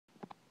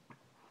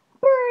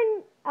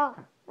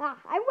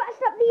I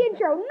messed up the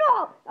intro.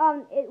 No.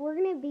 We're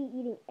gonna be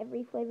eating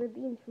every flavored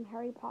beans from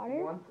Harry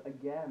Potter.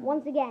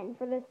 Once again,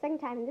 for the second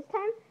time. And this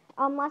time,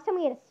 last time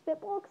we had a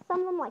spitball because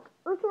some of them, like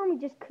earthworm, we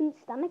just couldn't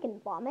stomach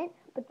and vomit.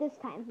 But this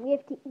time, we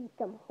have to eat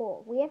them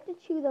whole. We have to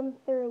chew them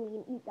thoroughly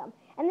and eat them.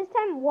 And this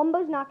time,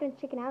 Wumbo's not gonna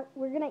chicken out.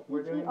 We're gonna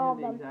eat all of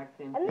them.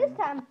 And this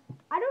time,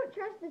 I don't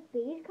trust this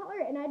beige color,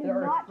 and I do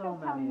not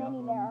trust how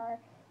many there are.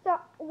 So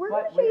we're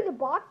going to show you the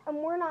box, and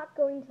we're not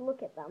going to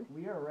look at them.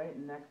 We are right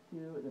next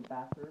to the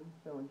bathroom,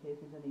 so in case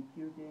there's any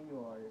puking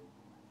or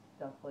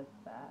stuff like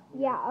that.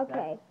 Yeah,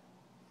 okay.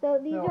 So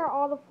these are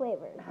all the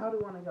flavors. How do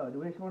we want to go? Do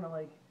we just want to,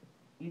 like,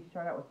 each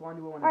start out with one?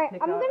 Do we want to Alright,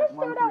 pick I'm out gonna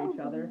one start for out each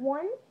other? with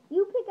one.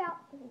 You pick out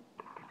 3.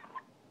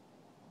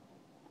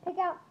 Pick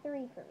out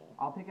 3 for me.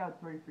 I'll pick out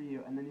 3 for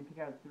you, and then you pick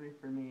out 3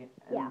 for me,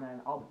 and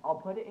then I'll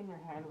put it in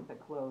your hand with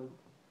it closed,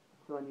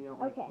 so then you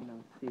don't, like,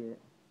 see it.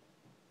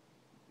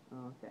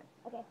 Okay.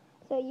 Okay.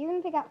 So you're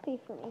gonna pick out 3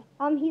 for me.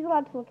 He's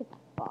allowed to look at the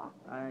box.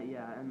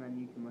 Yeah, and then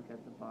you can look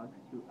at the box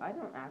too. I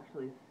don't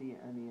actually see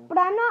any of. But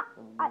I'm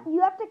not.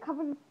 You have to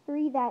cover the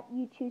 3 that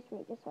you choose for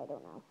me, just so I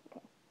don't know. Okay.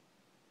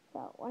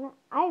 So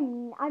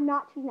I'm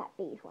not choosing that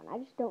beige one. I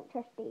just don't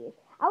trust beige.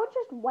 I would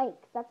trust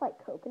white, 'cause that's like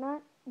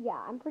coconut. Yeah,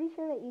 I'm pretty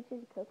sure that you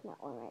choose a coconut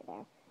one right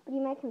there. But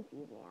you might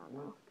confuse me. I don't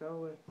know. Let's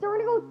go with. So we're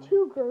gonna go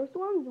 2 gross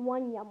ones,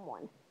 1 yum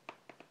one.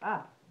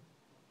 Ah.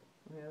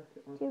 Okay,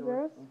 let's 2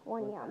 gross,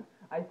 1 yum.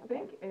 I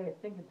think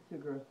it's 2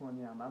 gross, 1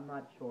 yum. I'm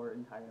not sure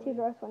entirely. 2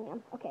 gross, 1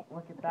 yum. Okay.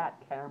 Look at that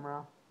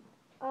camera.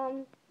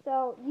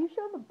 So you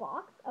show the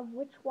box of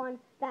which one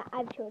that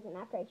I've chosen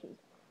after I choose.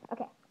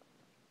 Okay.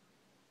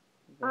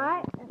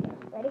 Alright. Okay.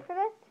 Ready for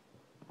this?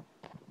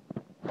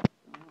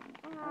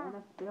 I want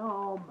to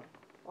film.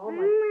 Oh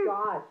my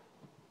gosh.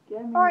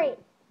 Get me. Alright.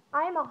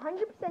 I am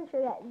 100%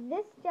 sure that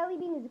this jelly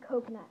bean is a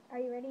coconut. Are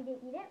you ready to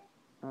eat it?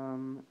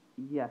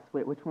 Yes.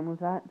 Wait, which one was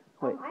that?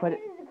 Wait, I think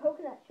it is a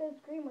coconut. Show the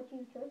screen what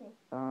you've chosen.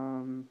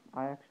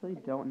 I actually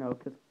don't know,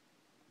 cause.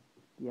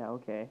 Yeah.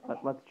 Okay.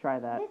 Let's try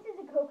that. This is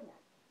a coconut.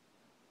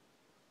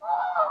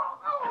 Oh,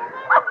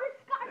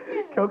 that's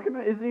disgusting.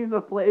 Coconut isn't even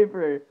the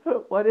flavor.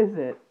 What is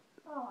it?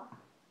 Oh.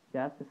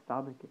 Yeah, it's the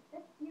stomach.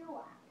 That's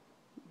earwax.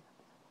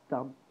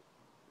 Dumb.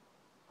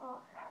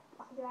 Oh.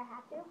 Do I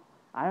have to?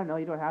 I don't know.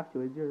 You don't have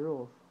to. It's your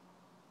rules.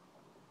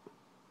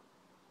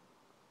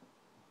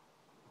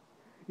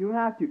 You don't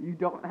have to. You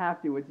don't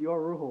have to. It's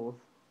your rules.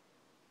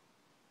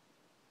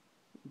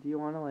 Do you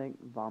want to, like,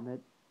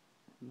 vomit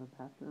in the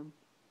bathroom?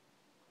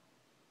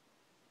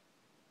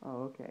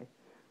 Oh, okay.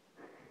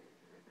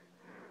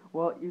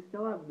 Well, you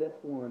still have this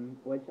one,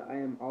 which I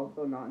am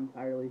also not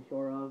entirely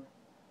sure of.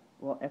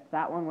 Well, if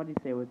that one, what did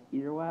you say, was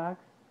earwax?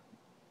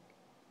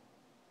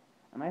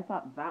 And I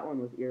thought that one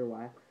was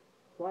earwax.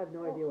 So I have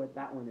no idea what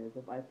that one is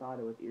if I thought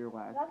it was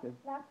earwax.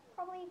 That's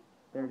probably...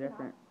 They're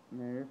different.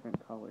 They're different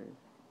colors.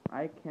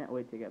 I can't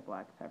wait to get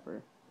black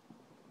pepper.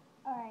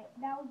 Alright,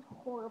 that was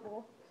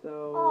horrible.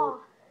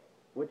 So,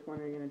 which one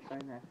are you going to try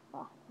next?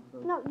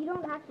 No, you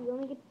don't have to. You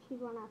only get to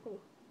choose one after.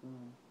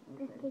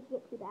 Okay. Just in case you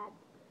get too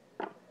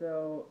bad.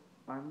 So,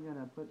 I'm going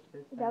to put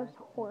this That was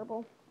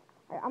horrible.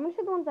 Alright, I'm going to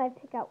show the ones I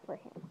pick out for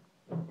him.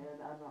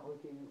 And I'm not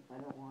looking, I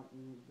don't want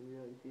you to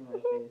really see my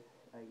face,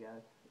 I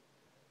guess.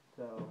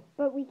 So.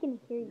 But we can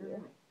hear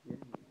you.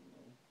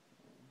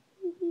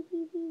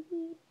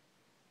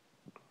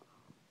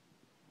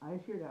 I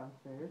hear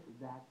downstairs.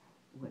 That's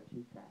what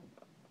she said.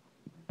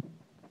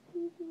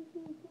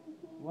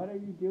 What are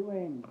you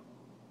doing?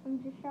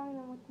 I'm just showing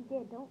them what you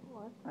did. Don't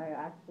look. I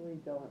actually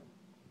don't.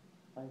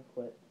 I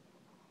quit.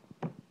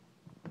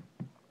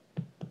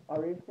 Are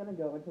we just gonna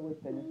go until we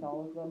finish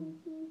all of them?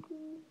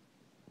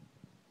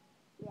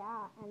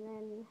 Yeah, and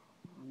then.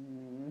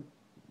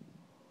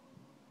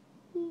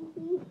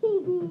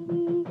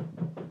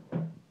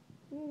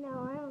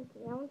 No, I don't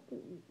think that one's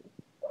too easy.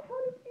 How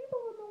many people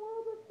in the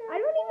world is there? I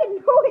don't even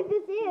know what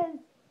this is.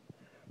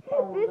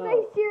 Oh, this no.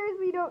 I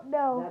seriously don't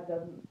know.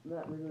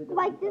 That really doesn't.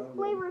 Like, this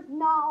flavor is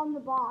not on the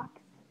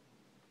box.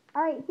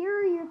 Alright, here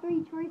are your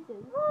 3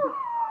 choices.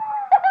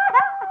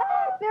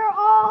 They're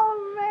all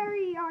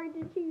very hard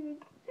to choose.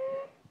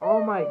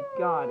 Oh my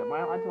god, am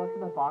I allowed to look at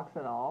the box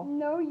at all?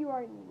 No, you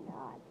are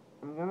not.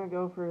 I'm gonna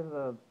go for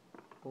the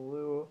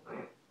blue.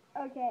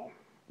 Okay.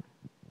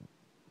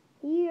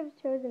 You have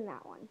chosen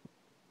that one.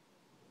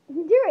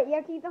 Do it, you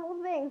have to eat the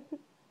whole thing.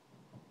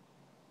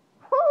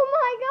 Oh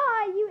my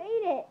god, you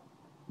ate it.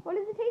 What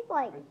does it taste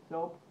like? It's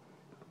soap.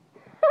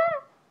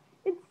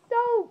 It's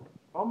soap.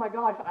 Oh my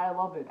gosh, I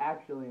love it,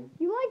 actually.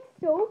 You like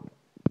soap?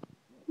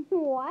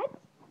 What?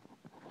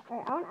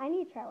 Alright, I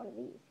need to try one of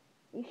these.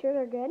 You sure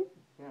they're good?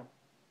 Yeah.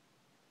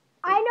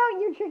 I know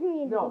you're tricking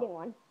me into No. eating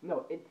one.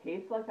 No, it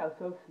tastes like how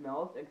soap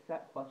smells,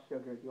 except plus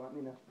sugar. Do you want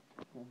me to?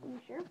 You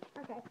sure?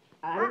 Okay.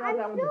 I don't know I'm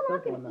that still one's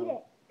not the going to eat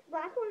it.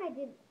 Last one I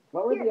did.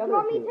 What were Here, the do other you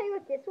want me two? to tell you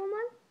what this one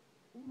was?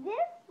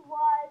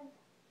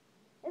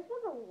 This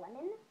was a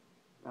lemon.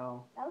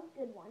 Oh. That was a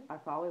good one. I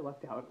probably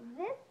left out.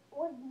 This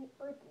was the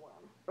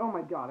earthworm. Oh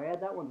my god, I had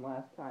that one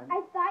last time.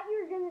 I thought you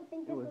were going to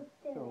think this was was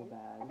cinnamon. so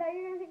bad. I thought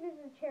you were going to think this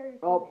was cherry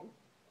Oh. cinnamon.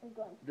 is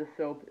going. The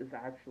soap is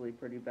actually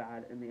pretty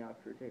bad in the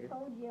aftertaste.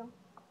 Told you.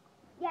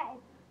 Yeah.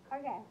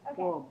 Okay.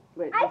 Well,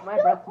 wait. Does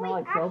my breath smell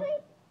like soap? Actually,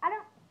 I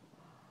don't.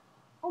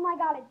 Oh my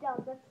God, it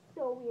does. That's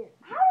so weird.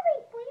 How do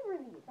they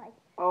flavor these? Like.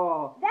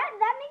 Oh. That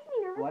makes me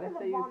nervous What for if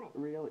the they vomit.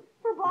 use really?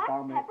 For black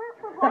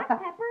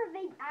pepper,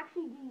 they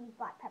actually do use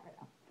black pepper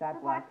though.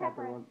 That black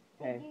pepper one.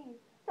 They do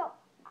use. So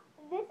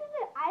this is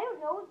I don't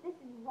know if this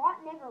is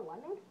rotten egg or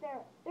lemon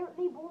because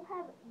they both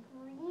have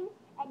green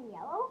and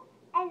yellow,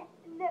 and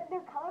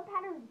their color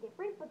pattern is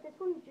different, but this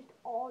one's just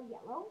all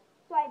yellow.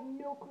 So I have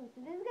no clue. So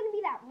this is gonna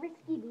be that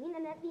risky bean,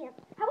 and at the end,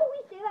 how about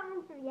we save that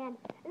one for the end?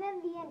 And then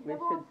at the end,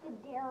 whoever wants to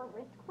dare a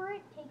risk for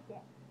it takes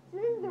it. So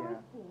this is the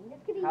risk bean. This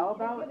could be either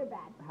good or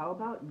bad. How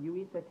about you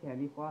eat the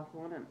candy floss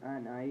one,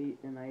 and I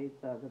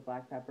eat the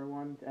black pepper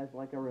one as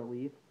like a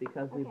relief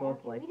because we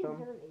both like them.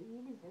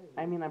 We deserve it.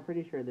 I mean, I'm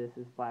pretty sure this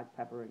is black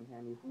pepper and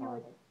candy floss. No,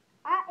 it is.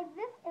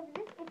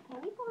 If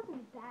candy floss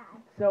is bad,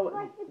 so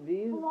like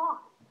these floss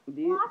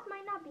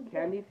might not be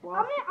candy good. floss.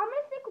 I'm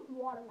gonna stick with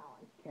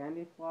watermelon.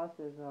 Candy floss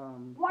is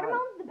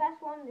Watermelon's the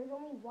best one. There's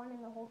only one in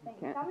the whole thing.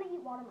 So I'm gonna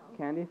eat watermelon.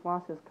 Candy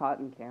floss is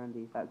cotton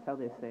candy. That's how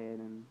they say it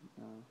in.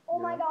 Oh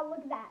my God! Look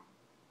at that.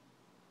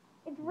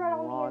 It's red on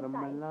the inside.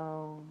 Watermelon.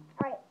 All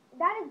right,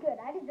 that is good.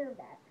 I deserve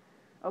that.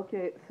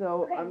 Okay,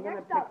 so I'm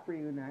gonna pick for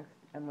you next,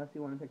 unless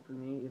you want to pick for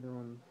me. Either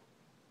one's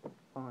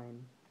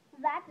fine.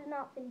 That does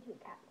not fit into a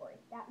category.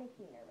 That makes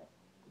me nervous.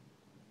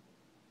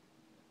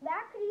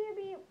 That could either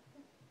be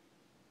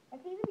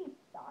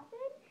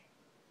sausage.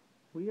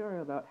 We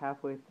are about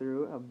halfway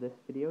through of this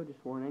video,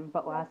 just warning.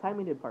 But last time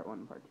we did part 1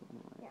 and part 2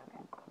 anyway. Yeah,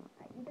 okay.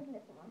 Alright, you took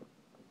this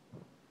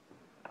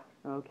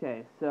one.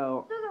 Okay,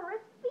 so... So the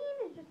risk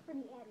bean is just for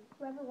the end.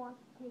 Whoever wants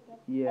to take it.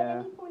 Yeah.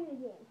 At any point in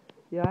the game.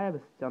 Yeah, I have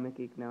a stomach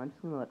ache now. I'm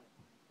just gonna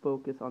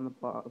focus on the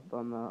box.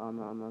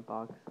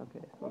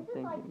 Okay, so I'm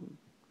thinking...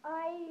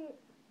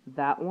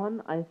 That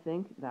one, I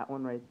think, that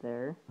one right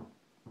there.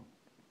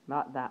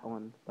 Not that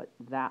one, but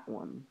that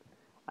one.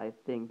 I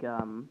think, I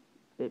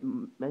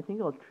think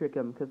it'll trick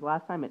him, because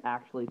last time it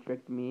actually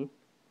tricked me.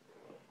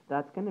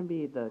 That's going to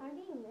be the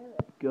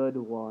good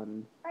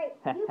one. Alright,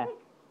 you pick.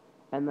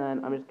 And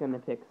then I'm just going to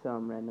pick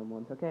some random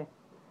ones, okay?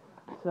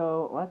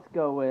 So, let's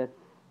go with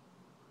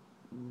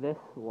this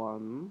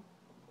one.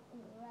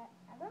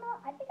 I don't know,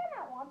 I think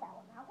I might want that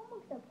one. That one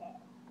looks okay.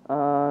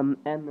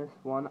 And this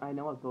one, I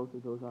know what both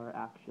of those are,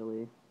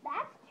 actually.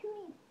 That's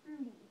Tutti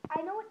Frutti.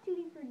 I know what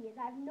Tutti Frutti is.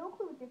 I have no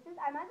clue what this is.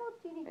 I might go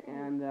with Tutti Frutti.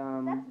 And,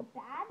 that's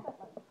bad, but,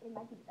 like, it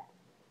might be the best.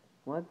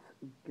 Let's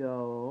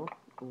go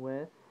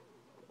with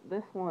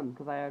this one,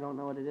 because I don't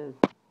know what it is.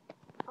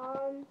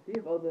 See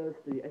if all those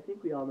three, I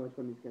think we all know which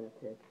one he's going to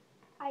pick.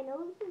 I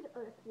know this is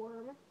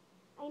Earthworm.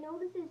 I know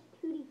this is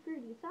Tutti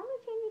Frutti, so I'm going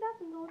to change it up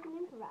and go with an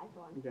improvised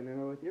one. You're going to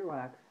go with your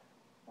wax.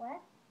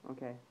 What?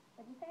 Okay.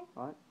 What'd you say?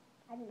 What?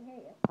 I didn't hear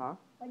you. Huh?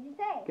 What'd you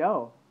say?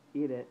 Go.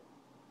 Eat it.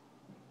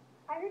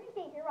 I heard you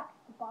say your wax.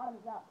 The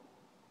bottom's up.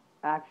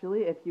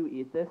 Actually, if you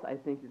eat this, I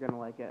think you're going to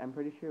like it. I'm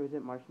pretty sure, was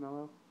it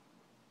marshmallow?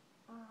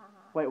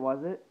 Wait, was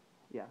it?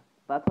 Yeah.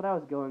 That's what I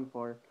was going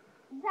for.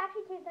 This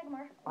actually tastes like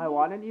marshmallow.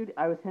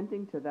 I was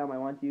hinting to them, I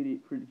want you to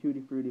eat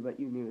Tutti Frutti, but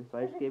you knew, so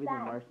I just gave you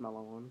the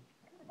marshmallow one.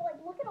 Like,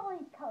 look at all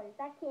these colors.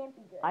 That can't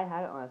be good. I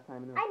had it last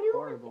time, and it was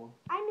horrible.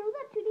 I knew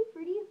that Tutti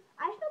Frutti,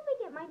 I still think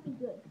it might be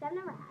good, because I've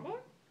never had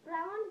it, but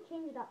I wanted to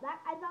change it up.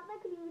 I thought that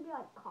could either be,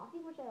 like,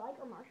 coffee, which I like,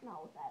 or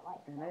marshmallow, which I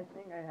like. And I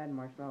think I had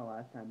marshmallow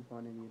last time, so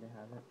I wanted you to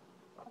have it.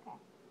 Okay.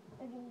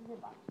 So this is the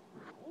box.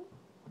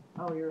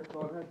 Oh, your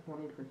phone has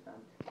 20%.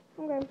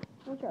 Okay,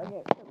 I'll charge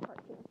it for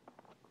part 2.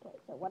 Okay,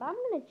 so what I'm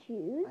going to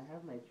choose... I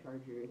have my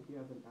charger if you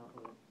have an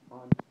outlet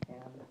on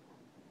hand.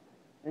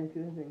 And if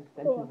you have an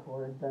extension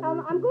cord, then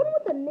I'm going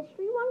with the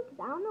mystery one, because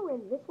I don't know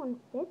where this one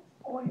fits.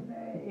 Oy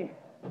vey!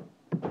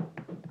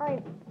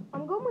 Alright,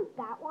 I'm going with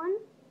that one.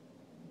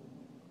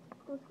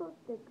 Let's go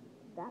with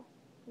that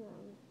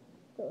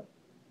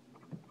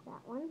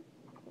one.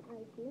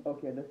 Right here.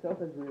 Okay, the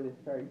soap is really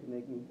starting to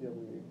make me feel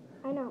weird.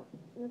 I know.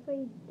 That's why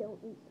you don't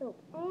eat soap.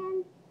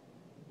 And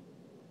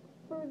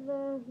for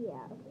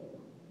okay.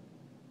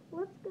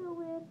 Let's go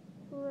with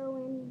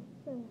throwing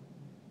there's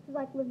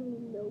like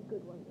literally no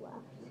good ones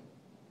left.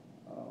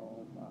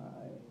 Oh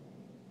my.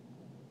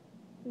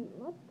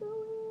 Let's go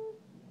with...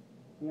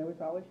 Yeah, we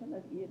probably shouldn't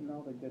have eaten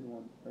all the good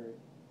ones first.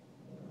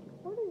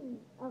 What is...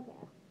 Okay,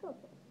 let's go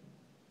with this.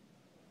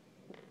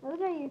 Those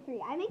are your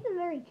 3. I make them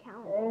very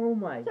challenging. Oh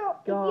my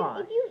god.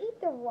 So if you eat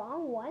the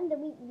wrong one,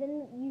 then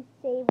you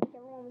say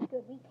whichever one was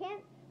good. We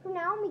can't... From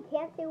now on, we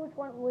can't say which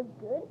one was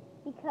good,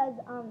 because,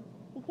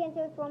 we can't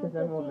say which one was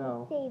good, we'll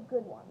so we save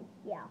good ones.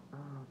 Yeah.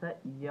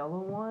 That yellow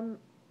one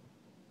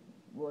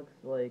looks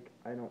like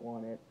I don't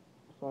want it.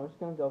 So I'm just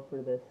gonna go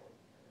for this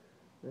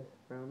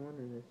brown one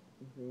or this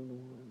green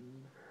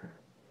one.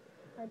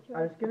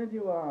 I was gonna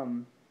do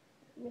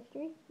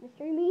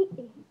mystery meat.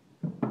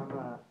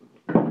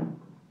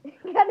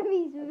 You gotta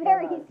be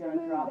very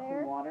smooth drop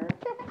there. Some water.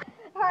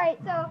 All right,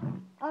 so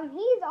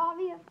he's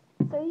obvious,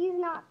 so he's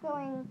not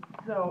going.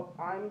 So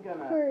I'm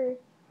gonna.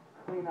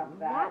 clean up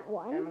that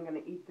one. And I'm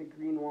gonna eat the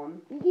green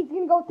one. He's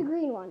gonna go with the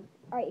green one.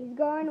 All right, he's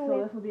going with.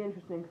 So this will be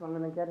interesting. So I'm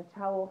gonna get a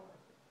towel.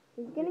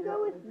 He's gonna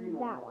go with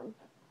that one.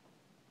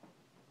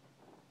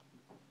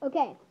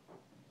 Okay.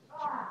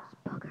 Ah.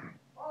 Booger.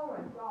 Oh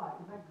my god,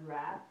 is that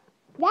grass?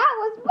 That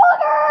was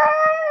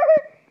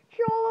booger!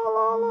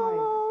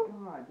 Oh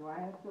my god, do I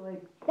have to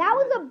like... That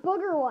was a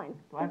booger one.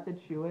 Do I have to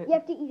chew it? You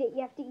have to eat it,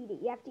 you have to eat it,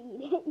 you have to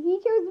eat it. He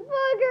chose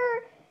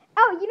booger!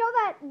 Oh, you know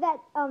that,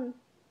 so...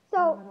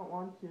 No, I don't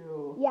want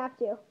to. You have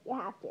to, you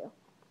have to.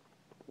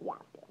 You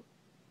have to.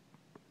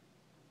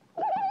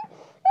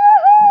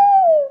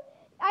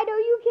 I know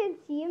you can't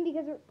see him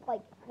because,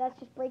 like, that's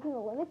just breaking the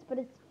limits, but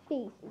his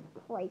face is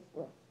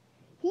priceless.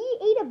 He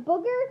ate a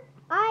booger,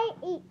 I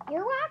ate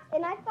earwax,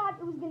 and I thought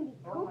it was going to be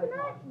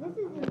coconut. This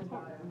is intense.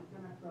 I'm just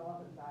gonna throw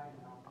up and die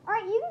now.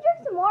 Alright, you can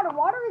drink some water.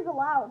 Water is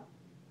allowed.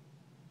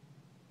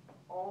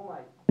 Oh my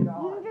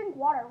god. You can drink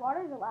water.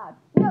 Water is allowed.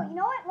 No, you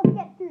know what? Let's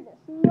get through this.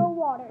 No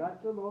water.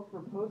 That's the most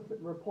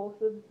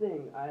repulsive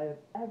thing I have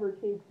ever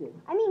tasted.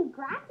 I mean,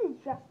 grass is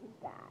just as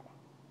bad.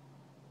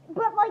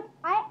 But, like,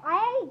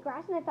 I ate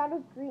grass and I thought it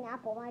was green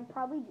apple, and I'd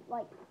probably,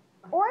 like,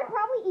 or I'd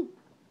probably eat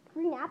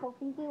green apple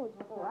thinking it was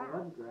grass.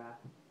 That was grass.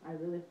 I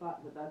really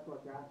thought that that's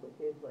what grass would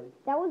taste like.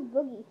 That was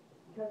boogie.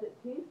 Because it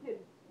tasted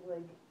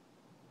like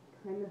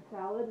kind of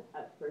salad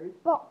at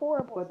first. But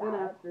horrible But salad.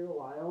 then after a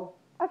while.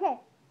 Okay,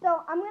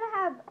 so I'm going to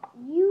have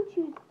you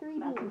choose 3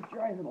 beans. That's as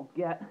dry as it'll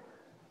get.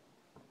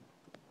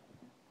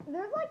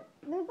 There's like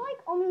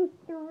only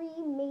 3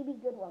 maybe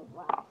good ones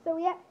left.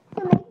 So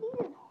so make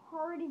these as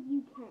hard as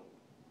you can.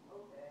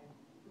 Okay.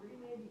 3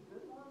 maybe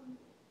good ones?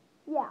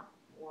 Yeah.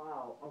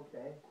 Wow,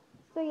 okay.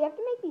 So you have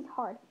to make these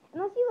hard.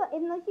 Unless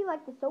you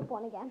like the soap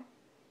one again.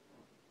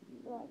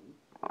 You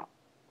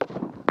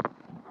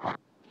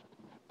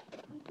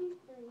choose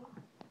 3.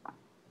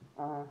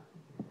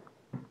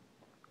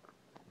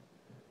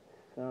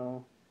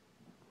 So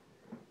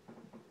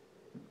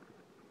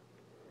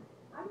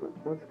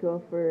let's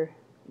go for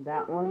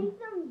that one. Make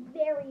them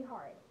very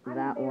hard.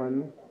 That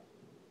one.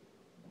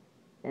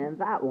 And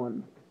that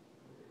one.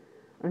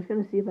 I'm just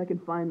gonna see if I can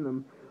find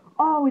them.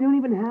 Oh, we don't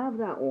even have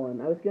that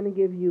one. I was gonna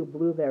give you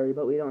blueberry,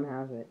 but we don't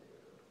have it.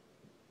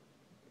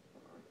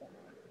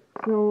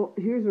 So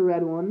here's a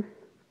red one.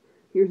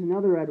 Here's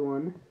another red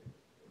one.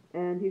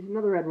 And here's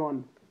another red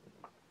one.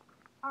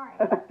 Alright.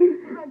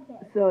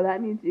 Okay. So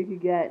that means you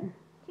could get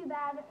 2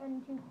 bad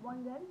and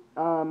 1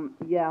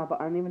 good? Yeah,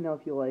 but I don't even know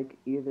if you like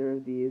either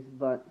of these,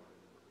 but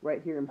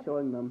right here I'm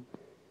showing them.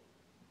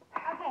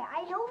 Okay,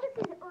 I know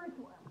this is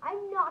earthworm.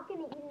 I'm not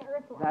gonna eat an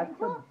earthworm. That's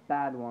the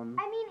bad one.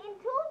 I mean,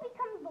 until it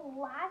becomes the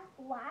last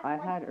I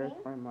like, had thing.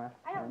 earthworm last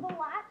I know, time.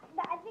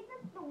 I think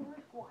that's the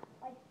worst one.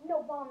 Like,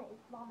 no, vomit is.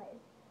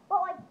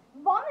 But, like,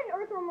 vomit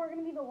and earthworm are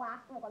gonna be the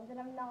last ones, and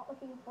I'm not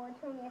looking forward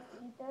to when we have to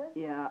eat those.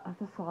 Yeah,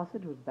 the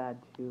sausage was bad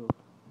too.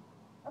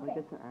 Okay. Like,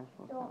 it's an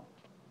actual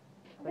sausage.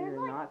 So There's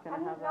you're not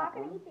gonna have that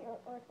one? I'm not gonna eat the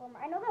earthworm.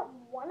 I know that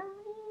one of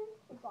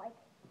these is, like,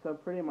 So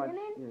pretty much,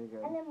 cinnamon, you're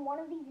good. and then one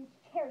of these is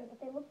cherry, but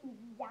they look the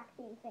exact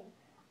same thing.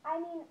 I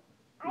mean,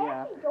 I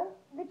Yeah. actually don't.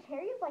 The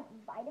cherry is like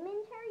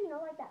vitamin cherry, you know,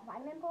 like that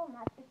vitamin pill, and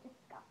that's just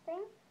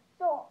disgusting.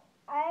 So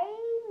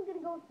I'm gonna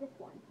go with this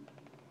one.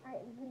 All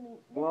right,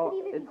 Well,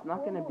 it's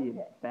not gonna be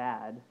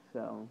bad,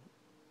 so.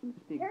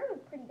 Cherry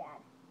was pretty bad.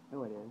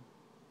 Oh, it is.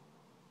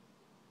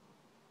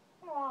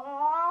 Oh,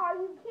 are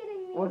you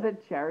kidding me? Was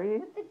it cherry?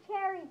 With the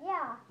cherry,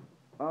 yeah.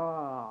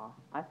 Oh,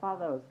 I thought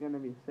that was gonna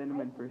be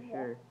cinnamon for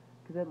sure,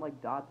 because it had like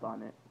dots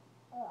on it.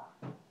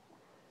 Ugh.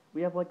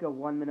 We have like a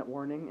 1-minute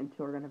warning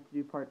until we're gonna have to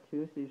do part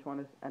 2, so you just want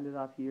to end it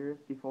off here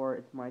before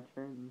it's my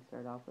turn and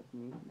start off with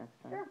me next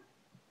time. Sure.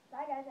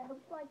 Bye guys, I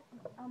hope you like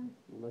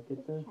Look this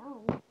at this.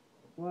 challenge.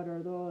 What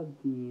are those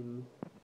beans?